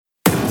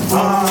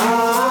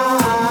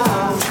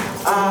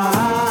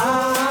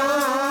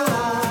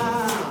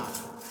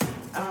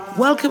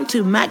Welcome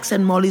to Max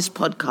and Molly's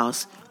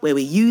podcast, where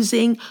we're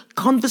using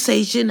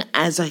conversation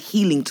as a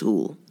healing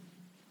tool.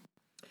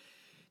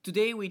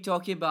 Today we're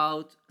talking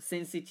about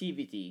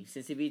sensitivity.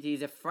 Sensitivity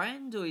is a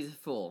friend or is a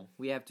foe?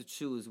 We have to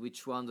choose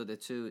which one of the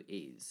two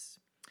is.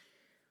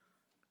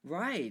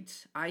 Right,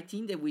 I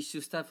think that we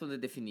should start from the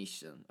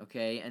definition,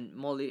 okay? And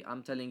Molly,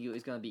 I'm telling you,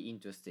 it's going to be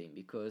interesting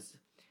because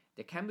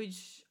the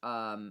Cambridge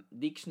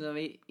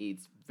Dictionary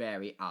is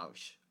very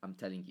harsh. I'm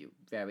telling you,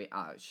 very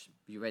harsh.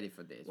 You ready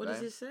for this? What right?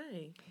 does it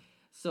say?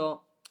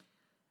 So,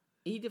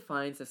 he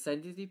defines a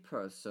sensitive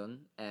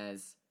person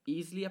as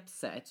easily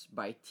upset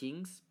by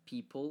things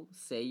people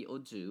say or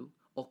do,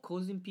 or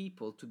causing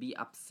people to be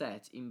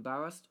upset,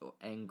 embarrassed, or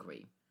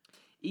angry.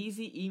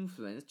 Easy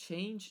influence,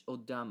 changed, or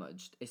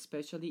damaged,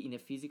 especially in a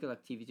physical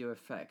activity or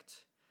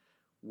effect.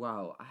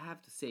 Wow, I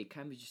have to say,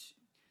 Cambridge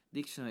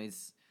Dictionary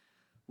is,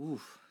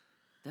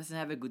 doesn't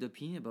have a good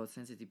opinion about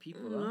sensitive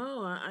people.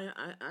 No,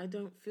 I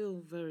don't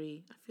feel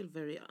very. I feel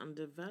very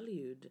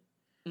undervalued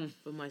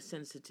for my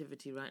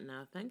sensitivity right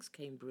now. Thanks,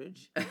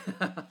 Cambridge.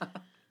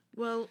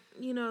 Well,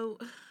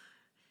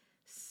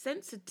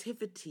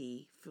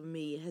 sensitivity for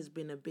me has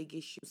been a big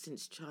issue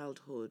since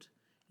childhood.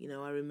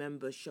 I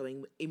remember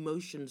showing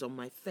emotions on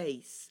my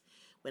face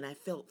when I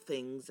felt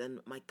things,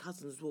 and my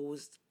cousins would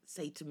always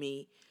say to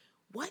me,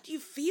 "Why do you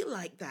feel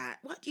like that?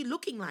 Why are you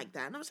looking like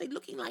that?" And I would say,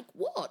 "Looking like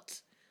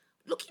what?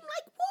 Looking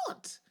like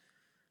what?"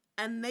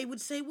 And they would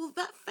say, "Well,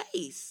 that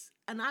face."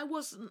 And I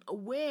wasn't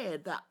aware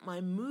that my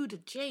mood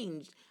had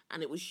changed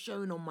and it was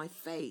shown on my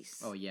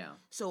face. Oh, yeah.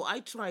 So I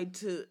tried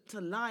to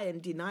lie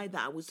and deny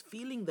that I was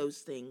feeling those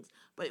things,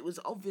 but it was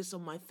obvious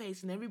on my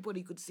face and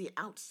everybody could see it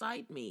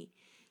outside me.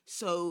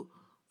 So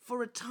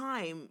for a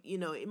time,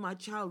 in my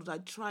childhood, I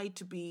tried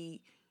to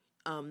be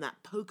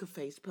that poker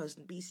face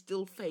person, be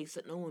still face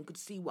that no one could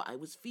see what I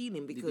was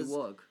feeling. Because did it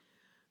work?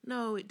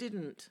 No, it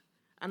didn't.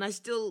 And I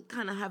still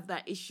kind of have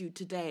that issue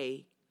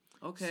today.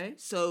 Okay.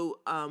 So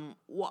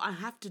what I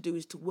have to do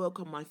is to work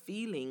on my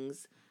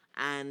feelings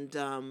and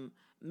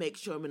make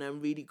sure I'm in a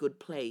really good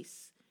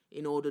place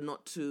in order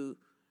not to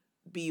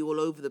be all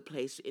over the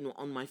place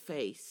on my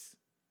face.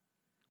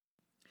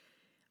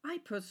 I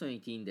personally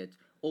think that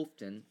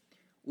often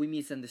we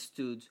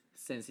misunderstood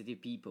sensitive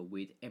people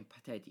with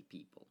empathetic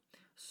people.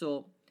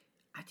 So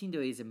I think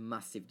there is a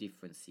massive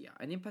difference here.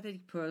 An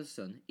empathetic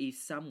person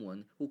is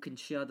someone who can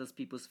share other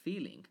people's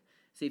feeling.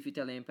 So if you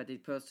tell an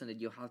empathetic person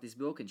that your heart is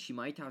broken, she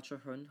might touch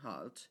her own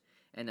heart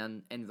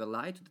and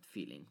rely to that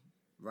feeling,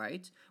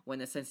 right? When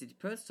a sensitive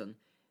person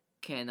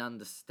can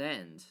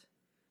understand,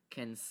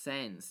 can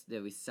sense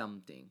there is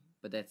something,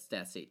 but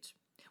that's it.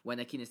 When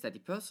a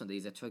kinesthetic person, there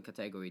is a third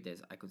category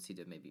that I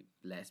consider maybe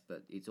less,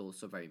 but it's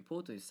also very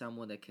important, is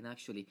someone that can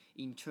actually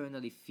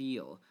internally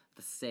feel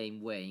the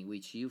same way in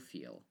which you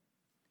feel.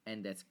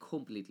 And that's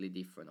completely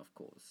different, of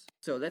course.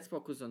 So let's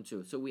focus on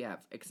two. So we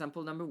have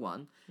example number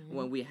one,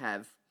 when we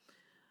have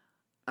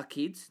a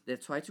kid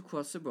that tried to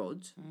cross a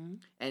road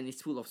and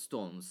it's full of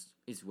stones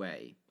his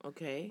way.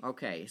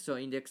 Okay, so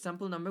in the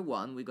example number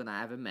one, we're gonna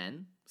have a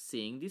man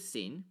seeing this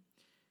scene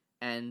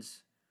and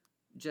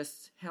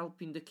just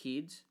helping the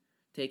kid,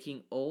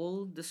 taking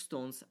all the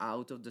stones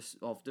out of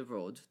the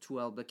road to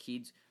help the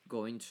kid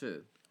going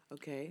through.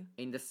 Okay.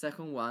 In the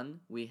second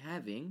one, we're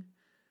having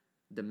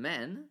the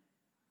man,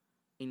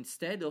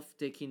 instead of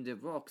taking the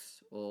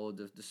rocks or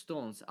the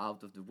stones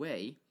out of the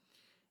way,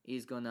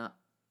 is gonna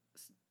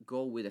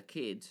go with a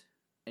kid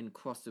and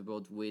cross the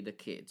road with a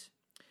kid.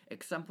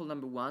 Example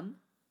number one,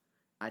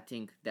 I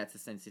think that's a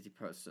sensitive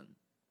person.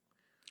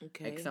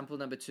 Okay. Example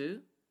number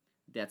two,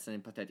 that's an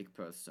empathetic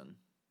person.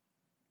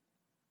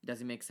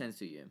 Does it make sense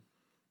to you?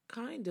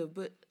 Kind of,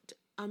 but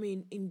I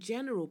mean, in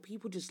general,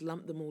 people just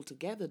lump them all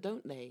together,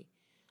 don't they?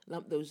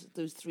 Lump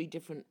those three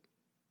different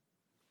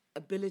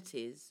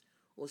abilities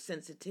or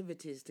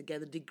sensitivities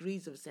together,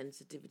 degrees of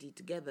sensitivity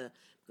together,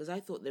 because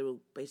I thought they were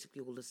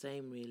basically all the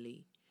same,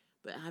 really.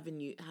 But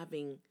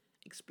having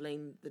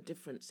explained the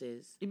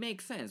differences, it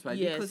makes sense, right?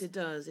 Yes, because it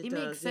does. It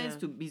makes sense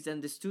to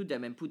misunderstood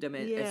them and put them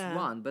as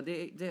one, but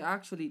they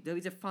actually, there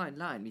is a fine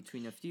line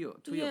between a few,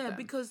 two of them. Yeah,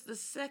 because the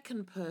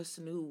second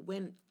person who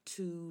went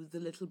to the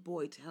little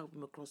boy to help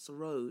him across the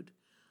road,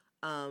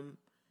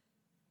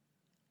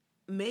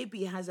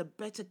 maybe has a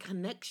better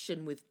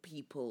connection with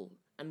people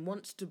and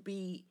wants to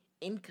be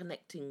in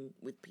connecting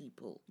with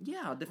people.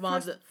 Yeah, the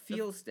first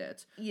feels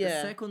that. Yeah.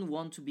 The second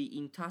one to be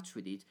in touch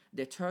with it.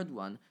 The third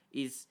one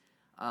is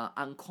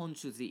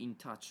unconsciously in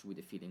touch with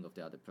the feeling of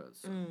the other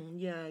person.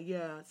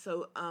 Yeah.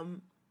 So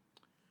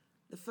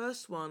the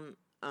first one,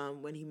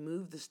 when he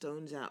moved the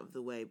stones out of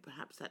the way,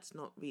 perhaps that's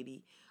not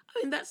really... I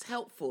mean, that's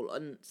helpful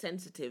and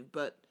sensitive,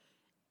 but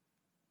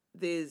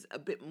there's a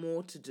bit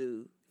more to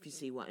do, if you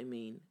see what I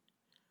mean.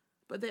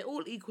 But they're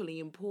all equally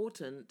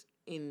important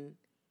in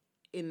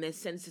their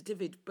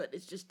sensitivity, but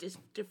it's just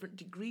different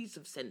degrees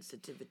of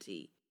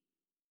sensitivity.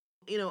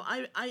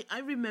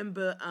 I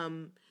remember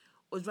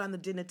was around the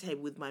dinner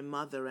table with my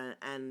mother,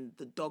 and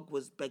the dog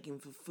was begging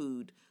for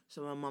food.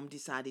 So my mum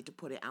decided to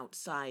put it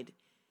outside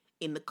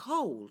in the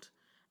cold.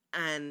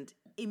 And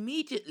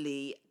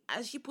immediately,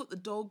 as she put the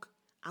dog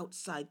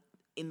outside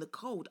in the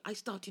cold, I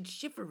started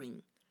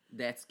shivering.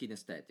 That's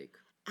kinesthetic.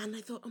 And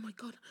I thought, oh my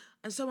God.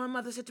 And so my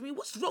mother said to me,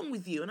 what's wrong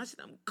with you? And I said,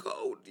 I'm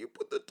cold. You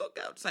put the dog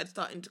outside,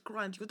 starting to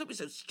cry. And she goes, don't be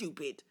so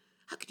stupid.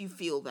 How could you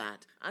feel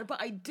that?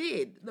 But I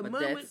did. The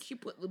moment she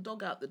put the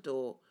dog out the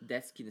door.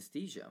 That's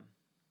kinesthesia.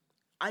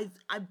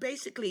 I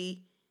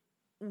basically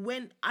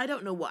went, I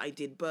don't know what I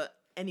did, but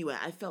anyway,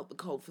 I felt the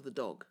cold for the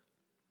dog.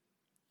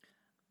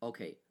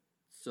 Okay,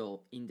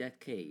 so in that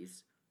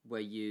case, were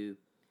you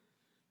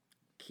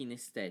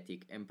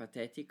kinesthetic,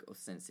 empathetic, or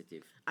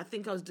sensitive? I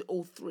think I was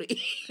all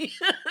three.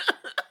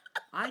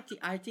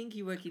 I think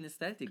you were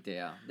kinesthetic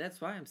there. That's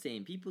why I'm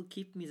saying people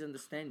keep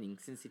misunderstanding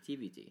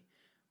sensitivity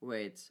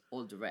with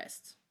all the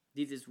rest.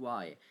 This is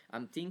why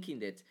I'm thinking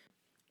that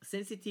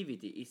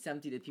sensitivity is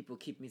something that people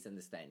keep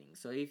misunderstanding.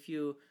 So if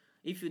you're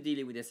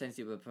dealing with a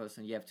sensitive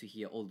person, you have to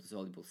hear all those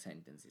audible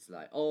sentences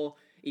like, oh,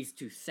 he's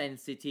too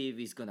sensitive,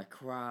 he's gonna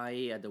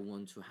cry, I don't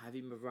want to have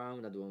him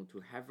around, I don't want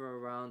to have her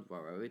around,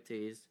 whatever it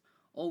is.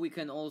 Or we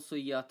can also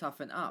hear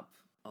toughen up.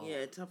 Oh,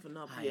 yeah, toughen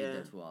up, I yeah.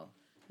 hate that well.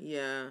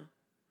 Yeah.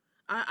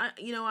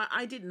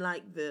 I didn't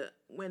like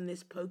when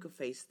this poker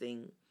face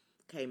thing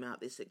came out,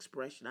 this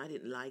expression, I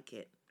didn't like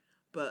it.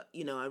 But,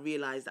 I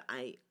realized that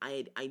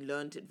I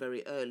learned it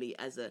very early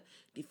as a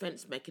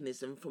defense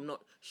mechanism from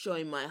not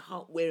showing my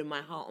heart, wearing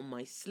my heart on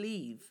my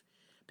sleeve.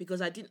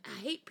 Because I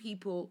hate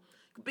people,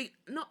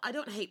 I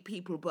don't hate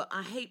people, but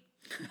I hate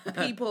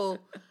people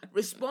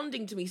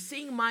responding to me,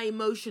 seeing my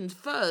emotions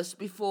first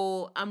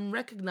before I'm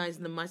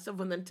recognizing them myself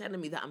and then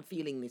telling me that I'm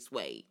feeling this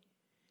way.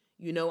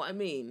 You know what I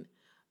mean?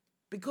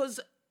 Because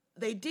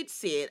they did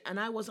see it and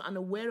I was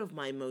unaware of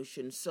my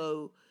emotions.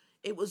 So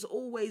it was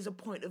always a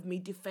point of me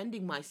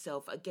defending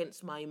myself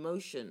against my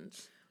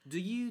emotions. Do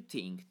you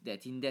think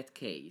that in that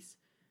case,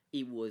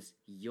 it was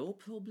your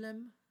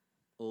problem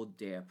or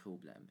their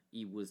problem?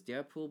 It was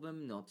their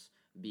problem not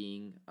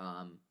being,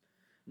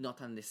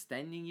 not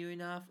understanding you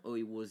enough, or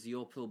it was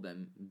your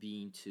problem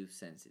being too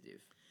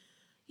sensitive?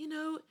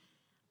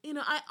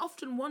 I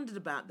often wondered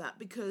about that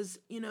because,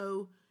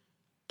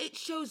 it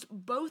shows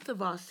both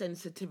of our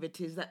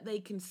sensitivities that they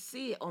can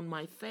see it on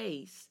my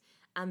face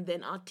and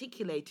then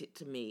articulate it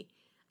to me.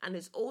 And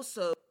it's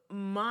also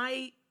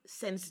my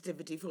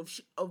sensitivity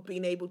of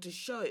being able to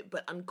show it,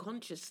 but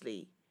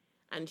unconsciously,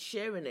 and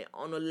sharing it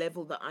on a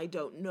level that I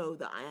don't know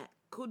that I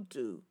could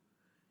do.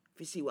 If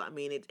you see what I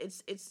mean,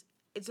 it's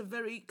a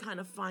very kind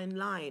of fine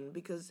line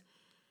because,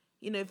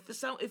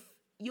 if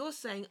you're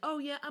saying, "Oh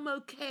yeah, I'm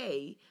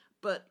okay,"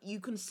 but you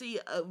can see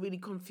a really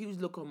confused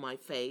look on my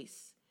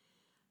face,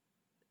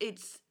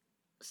 it's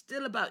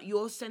still about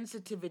your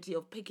sensitivity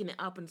of picking it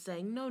up and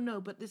saying, no,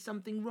 but there's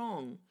something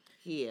wrong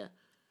here.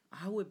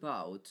 How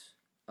about,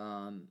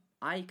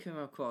 I came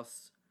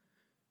across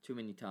too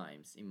many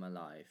times in my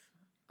life,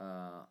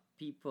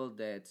 people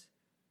that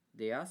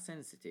they are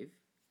sensitive,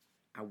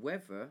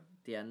 however,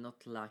 they are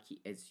not lucky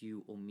as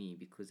you or me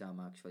because I'm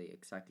actually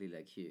exactly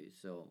like you.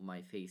 So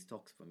my face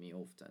talks for me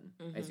often,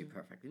 as you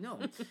perfectly know.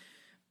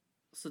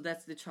 So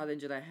that's the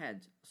challenge that I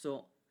had.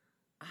 So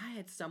I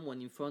had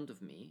someone in front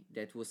of me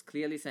that was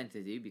clearly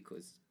sensitive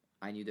because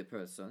I knew the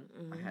person.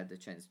 I had the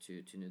chance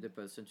to know the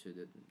person through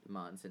the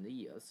months and the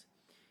years.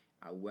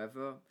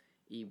 However,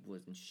 he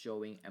wasn't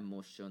showing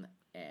emotion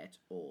at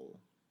all.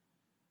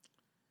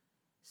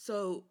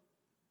 So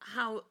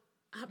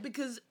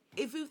because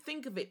if you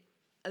think of it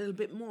a little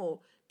bit more,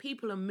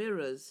 people are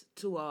mirrors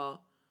to our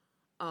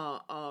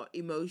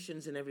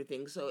emotions and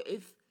everything. So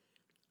if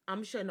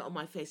I'm showing it on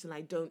my face and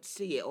I don't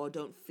see it or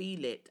don't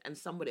feel it and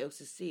somebody else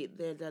see it,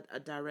 they're a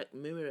direct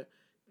mirror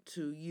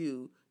to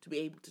you to be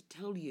able to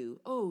tell you,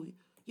 oh,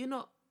 you're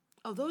not,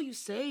 although you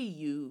say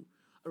you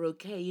are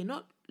okay, you're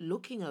not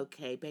looking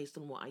okay based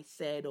on what I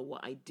said or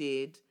what I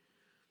did,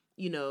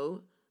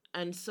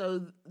 and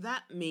so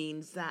that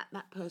means that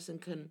person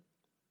can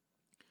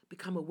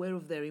become aware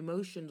of their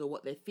emotions or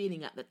what they're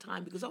feeling at the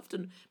time, because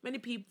often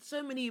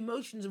so many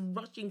emotions are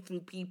rushing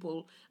through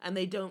people and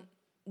they don't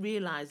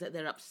realize that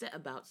they're upset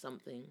about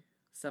something.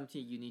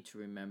 Something you need to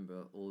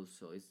remember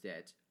also is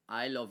that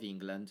I love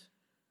England.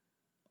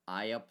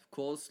 I of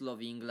course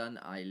love England.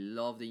 I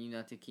love the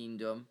United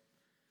Kingdom.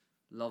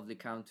 Love the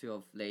country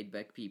of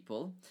laid-back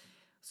people.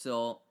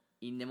 So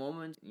in the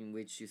moment in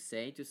which you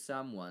say to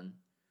someone,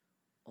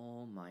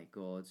 oh my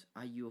God,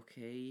 are you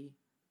okay?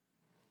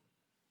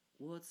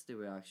 What's the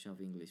reaction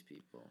of English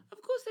people?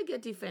 Of course they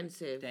get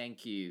defensive.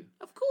 Thank you.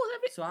 Of course.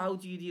 So how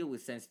do you deal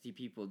with sensitive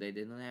people that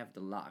they don't have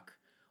the luck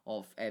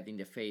of having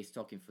the face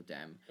talking for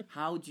them?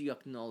 How do you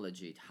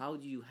acknowledge it? How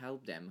do you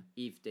help them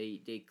if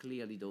they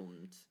clearly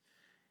don't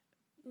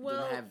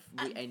have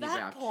any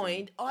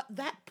reaction? At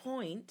that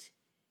point,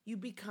 you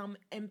become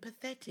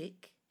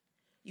empathetic.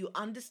 You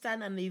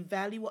understand and you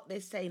value what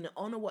they're saying and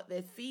honor what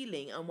they're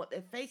feeling and what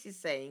their face is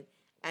saying,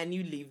 and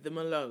you leave them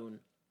alone.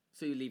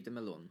 So you leave them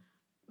alone?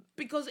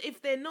 Because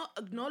if they're not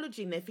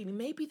acknowledging their feeling,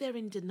 maybe they're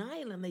in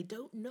denial and they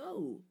don't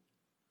know.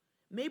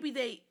 Maybe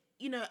they,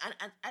 and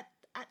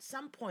at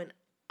some point,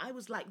 I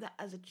was like that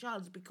as a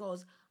child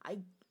because I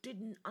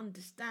didn't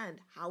understand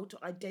how to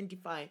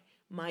identify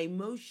my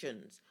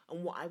emotions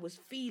and what I was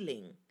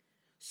feeling.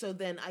 So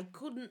then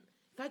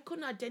if I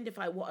couldn't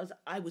identify what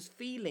I was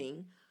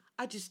feeling,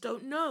 I just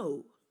don't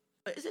know.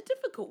 It's a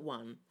difficult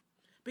one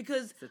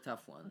because It's a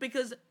tough one.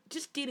 Because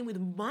just dealing with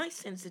my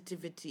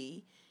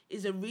sensitivity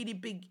is a really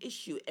big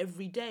issue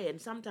every day.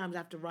 And sometimes I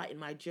have to write in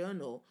my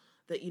journal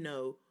that,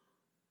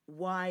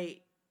 why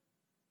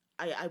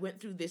I went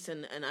through this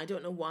and I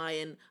don't know why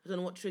and I don't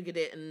know what triggered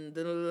it and,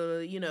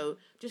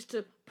 just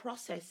to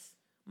process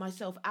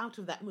myself out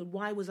of that mood.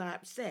 Why was I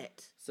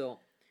upset? So,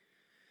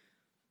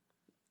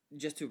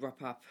 just to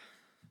wrap up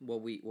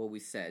what we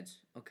said,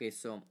 okay,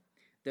 so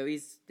there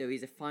is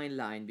a fine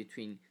line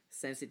between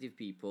sensitive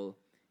people,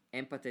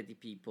 empathetic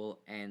people,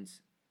 and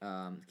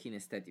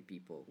kinesthetic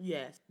people.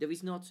 Yes. There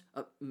is not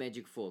a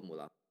magic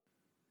formula.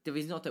 There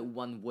is not a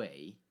one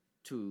way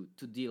to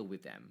deal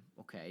with them.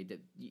 Okay, that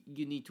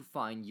you need to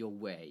find your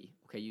way.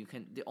 Okay,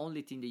 the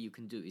only thing that you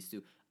can do is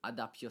to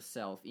adapt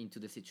yourself into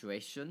the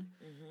situation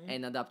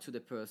and adapt to the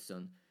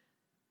person.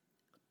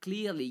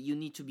 Clearly, you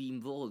need to be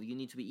involved. You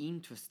need to be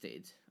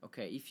interested.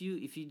 Okay, if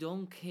you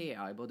don't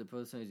care about the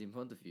person who's in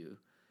front of you,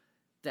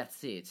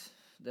 that's it.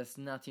 There's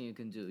nothing you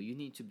can do. You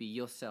need to be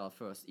yourself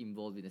first,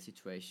 involved in the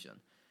situation.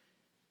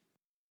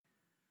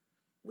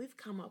 We've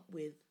come up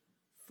with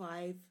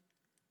 5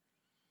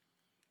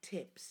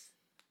 tips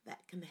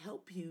that can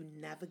help you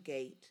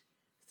navigate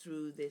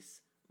through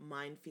this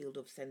minefield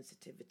of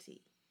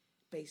sensitivity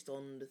based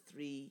on the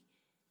 3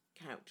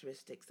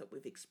 characteristics that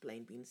we've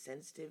explained: being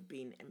sensitive,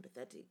 being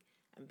empathetic,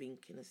 and being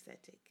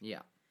kinesthetic.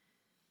 Yeah.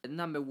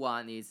 Number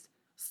 1 is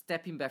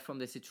stepping back from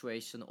the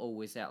situation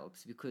always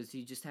helps because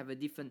you just have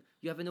you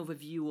have an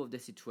overview of the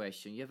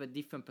situation. You have a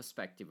different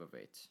perspective of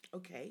it.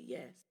 Okay,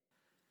 yes.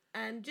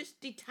 And just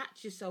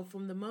detach yourself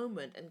from the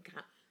moment and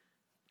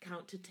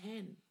count to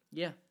 10.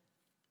 Yeah.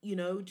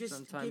 Just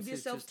Sometimes give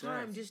yourself just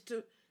time rest. just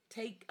to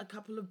take a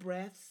couple of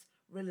breaths,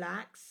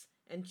 relax,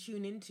 and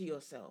tune into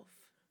yourself.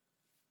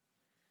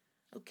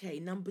 Okay,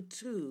 number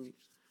 2,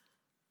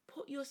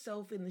 put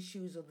yourself in the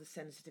shoes of the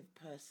sensitive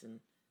person.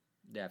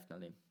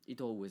 Definitely.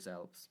 It always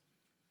helps.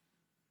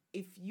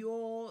 If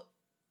you're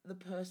the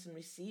person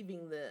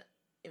receiving the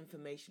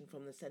information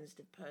from the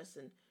sensitive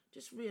person,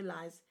 just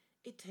realize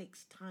it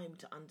takes time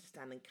to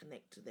understand and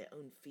connect to their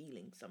own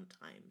feelings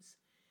sometimes.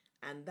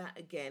 And that,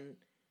 again,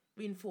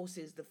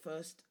 reinforces the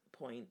first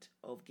point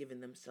of giving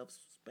themselves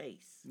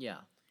space.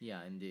 Yeah,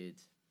 indeed.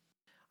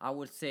 I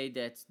would say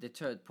that the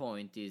third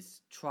point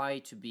is try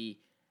to be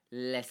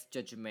less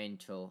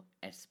judgmental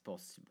as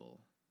possible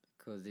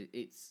because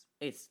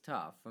it's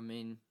tough. I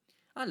mean,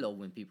 I love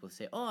when people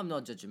say, "Oh, I'm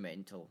not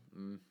judgmental."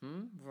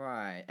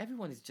 Right.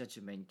 Everyone is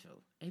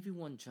judgmental.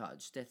 Everyone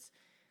judge.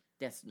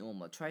 That's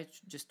normal. Try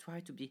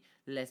to be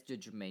less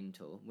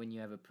judgmental when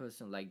you have a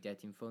person like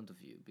that in front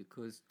of you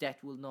because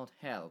that will not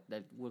help.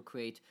 That will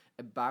create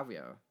a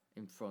barrier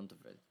in front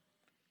of it.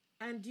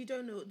 And you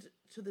don't know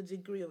to the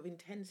degree of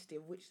intensity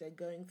of which they're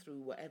going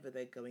through whatever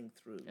they're going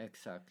through.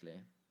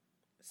 Exactly.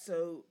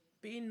 So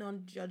being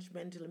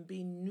non-judgmental and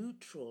being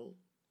neutral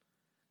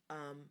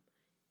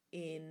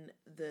in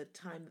the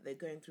time that they're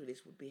going through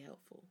this would be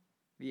helpful.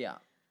 Yeah.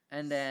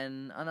 And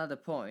then another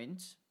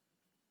point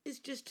is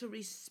just to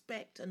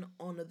respect and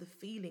honor the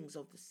feelings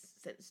of the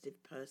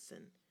sensitive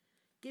person.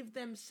 Give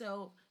them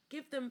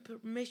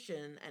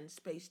permission and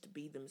space to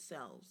be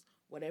themselves,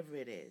 whatever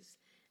it is.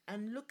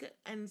 And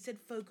instead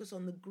focus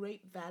on the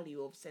great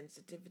value of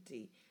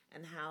sensitivity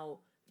and how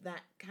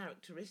that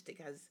characteristic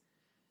has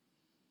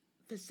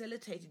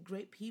facilitated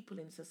great people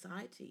in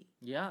society.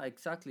 Yeah,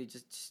 exactly.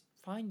 Just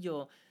find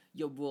your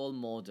role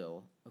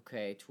model,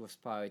 okay, to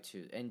aspire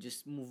to, and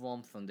just move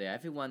on from there.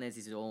 Everyone has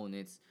his own.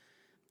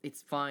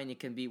 It's fine. It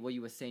can be what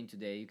you were saying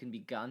today. You can be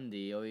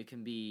Gandhi, or it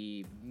can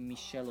be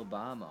Michelle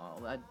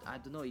Obama. I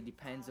don't know. It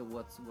depends on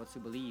what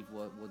you believe.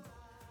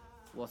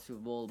 What's your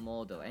role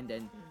model, and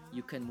then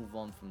you can move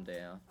on from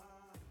there.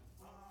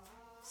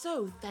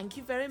 So thank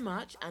you very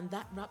much, and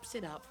that wraps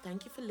it up.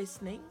 Thank you for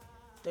listening.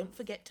 Don't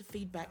forget to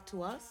feedback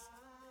to us,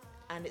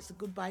 and it's a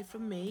goodbye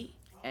from me.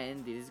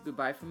 And this is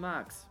goodbye from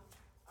Max.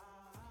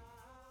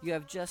 You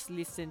have just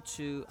listened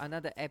to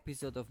another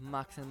episode of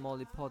Max and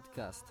Molly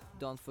podcast.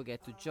 Don't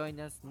forget to join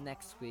us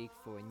next week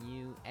for a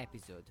new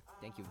episode.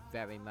 Thank you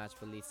very much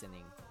for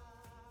listening.